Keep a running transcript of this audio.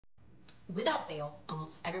Without fail,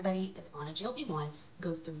 almost everybody that's on a GLP-1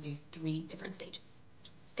 goes through these three different stages.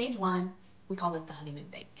 Stage one, we call this the honeymoon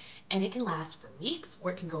phase, and it can last for weeks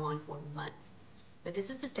or it can go on for months. But this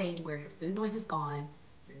is the stage where your food noise is gone,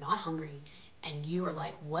 you're not hungry, and you are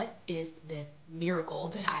like, what is this miracle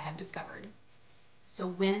that I have discovered? So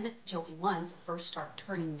when GLP-1s first start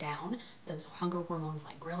turning down those hunger hormones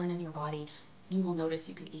like ghrelin in your body, you will notice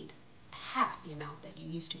you can eat half the amount that you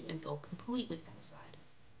used to and feel completely satisfied.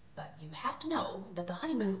 But you have to know that the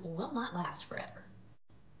honeymoon will not last forever.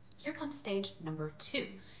 Here comes stage number two.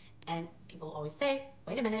 And people always say,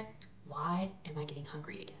 wait a minute, why am I getting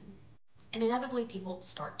hungry again? And inevitably people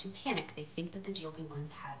start to panic. They think that the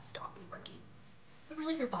GLP-1 has stopped working. But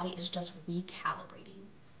really your body is just recalibrating.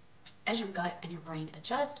 As your gut and your brain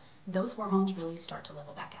adjust, those hormones really start to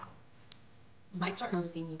level back out. You might start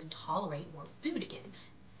noticing you can tolerate more food again.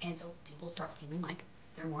 And so people start feeling like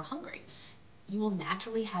they're more hungry. You will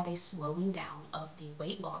naturally have a slowing down of the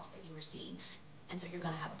weight loss that you were seeing, and so you're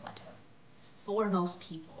going to have a plateau. For most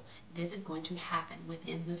people, this is going to happen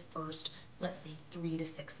within the first, let's say, 3 to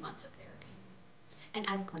 6 months of therapy. And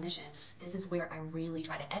as a clinician, this is where I really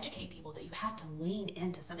try to educate people that you have to lean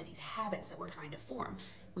into some of these habits that we're trying to form.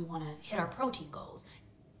 We want to hit our protein goals,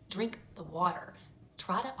 drink the water,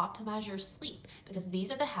 try to optimize your sleep, because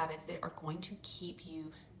these are the habits that are going to keep you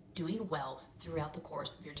doing well throughout the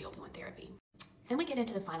course of your GLP-1 therapy. Then we get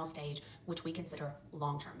into the final stage, which we consider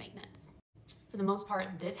long-term maintenance. For the most part,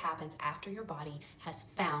 this happens after your body has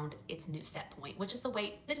found its new set point, which is the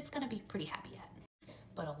weight that it's going to be pretty happy at.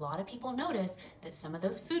 But a lot of people notice that some of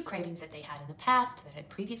those food cravings that they had in the past that had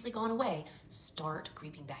previously gone away start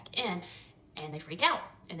creeping back in, and they freak out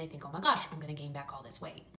and they think, oh my gosh, I'm going to gain back all this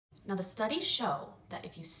weight. Now, the studies show that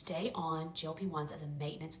if you stay on GLP-1s as a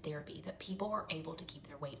maintenance therapy, that people are able to keep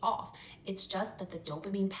their weight off. It's just that the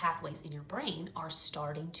dopamine pathways in your brain are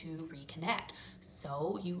starting to reconnect.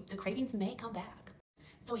 So the cravings may come back.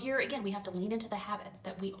 So here again, we have to lean into the habits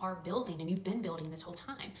that we are building and you've been building this whole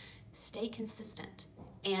time. Stay consistent.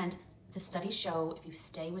 And the studies show if you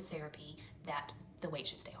stay with therapy that the weight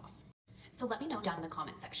should stay off. So let me know down in the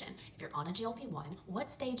comment section, if you're on a GLP-1,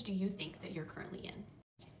 what stage do you think that you're currently in?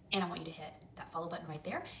 And I want you to hit that follow button right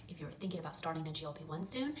there if you're thinking about starting a GLP-1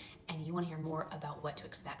 soon and you want to hear more about what to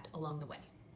expect along the way.